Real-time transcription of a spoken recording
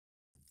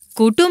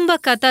కుటుంబ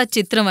కథా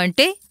చిత్రం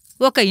అంటే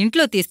ఒక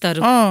ఇంట్లో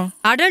తీస్తారు.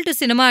 అడల్ట్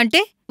సినిమా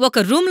అంటే ఒక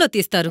రూమ్లో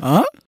తీస్తారు.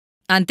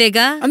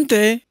 అంతేగా?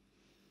 అంతే.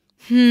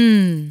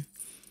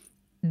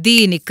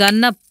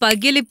 దీనికన్నా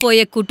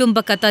పగిలిపోయే కుటుంబ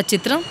కథా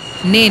చిత్రం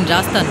నేను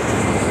రాస్తాను.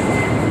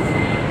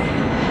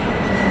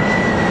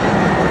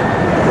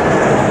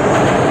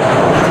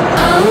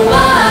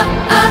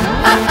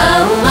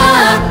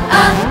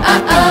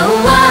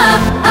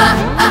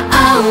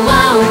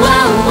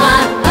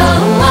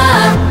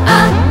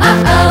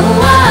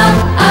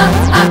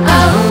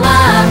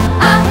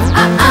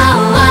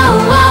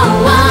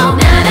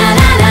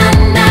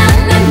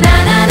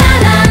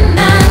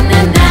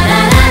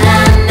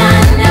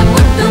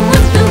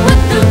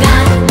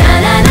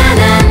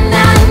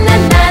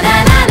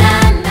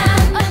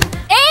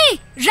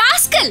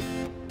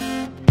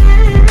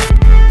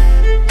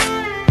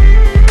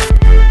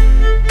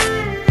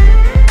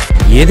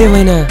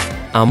 ఏదేమైనా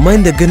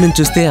అమ్మాయిని దగ్గర నుంచి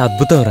చూస్తే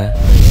అద్భుతంరా.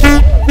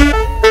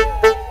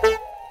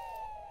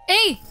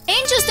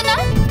 ఏం చూస్తున్నా?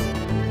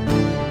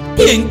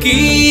 ఎంకీ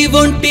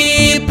ఒంటి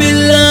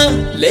పిల్ల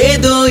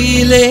లేదోయి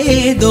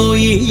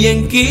లేదోయి,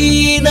 ఎంకీ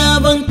నా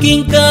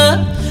వంకింకా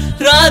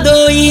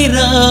రాదోయి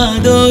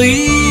రాదోయి,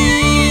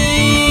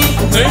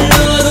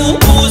 కళ్ళను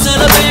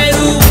పూసల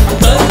పేరు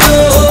కల్లో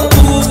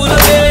పువ్వుల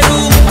పేరు,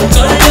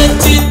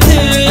 కళ్ళెత్తి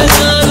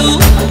తేజాలు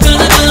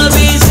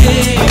కనకావి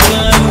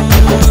సేవాలు.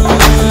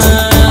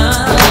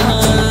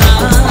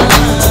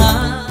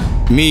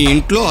 మీ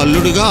ఇంట్లో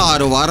అల్లుడుగా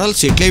 6 వారాలు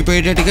settle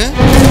అయిపోయేటట్టుగా.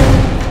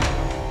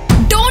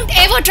 Don't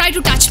ever try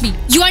to touch me.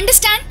 You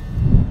understand?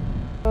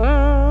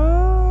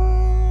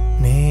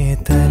 నే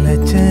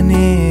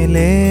తలచనే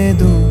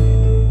లేదు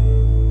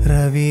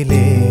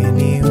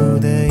రవిలేని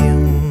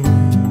ఉదయం,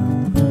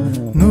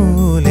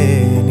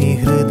 నువ్వులేని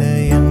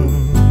హృదయం.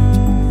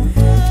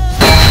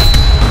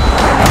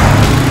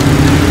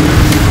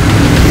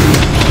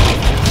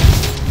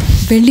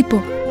 వెళ్ళిపో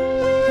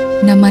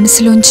నా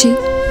మనసులోంచి,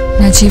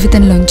 నా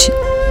జీవితంలోంచి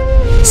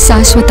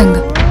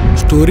శాశ్వతంగా.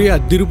 Story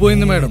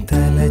అద్దిరిపోయింది madam.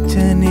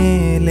 తలచనే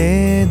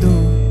లేదు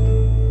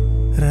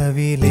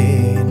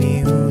రవిలేని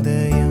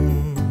ఉదయం.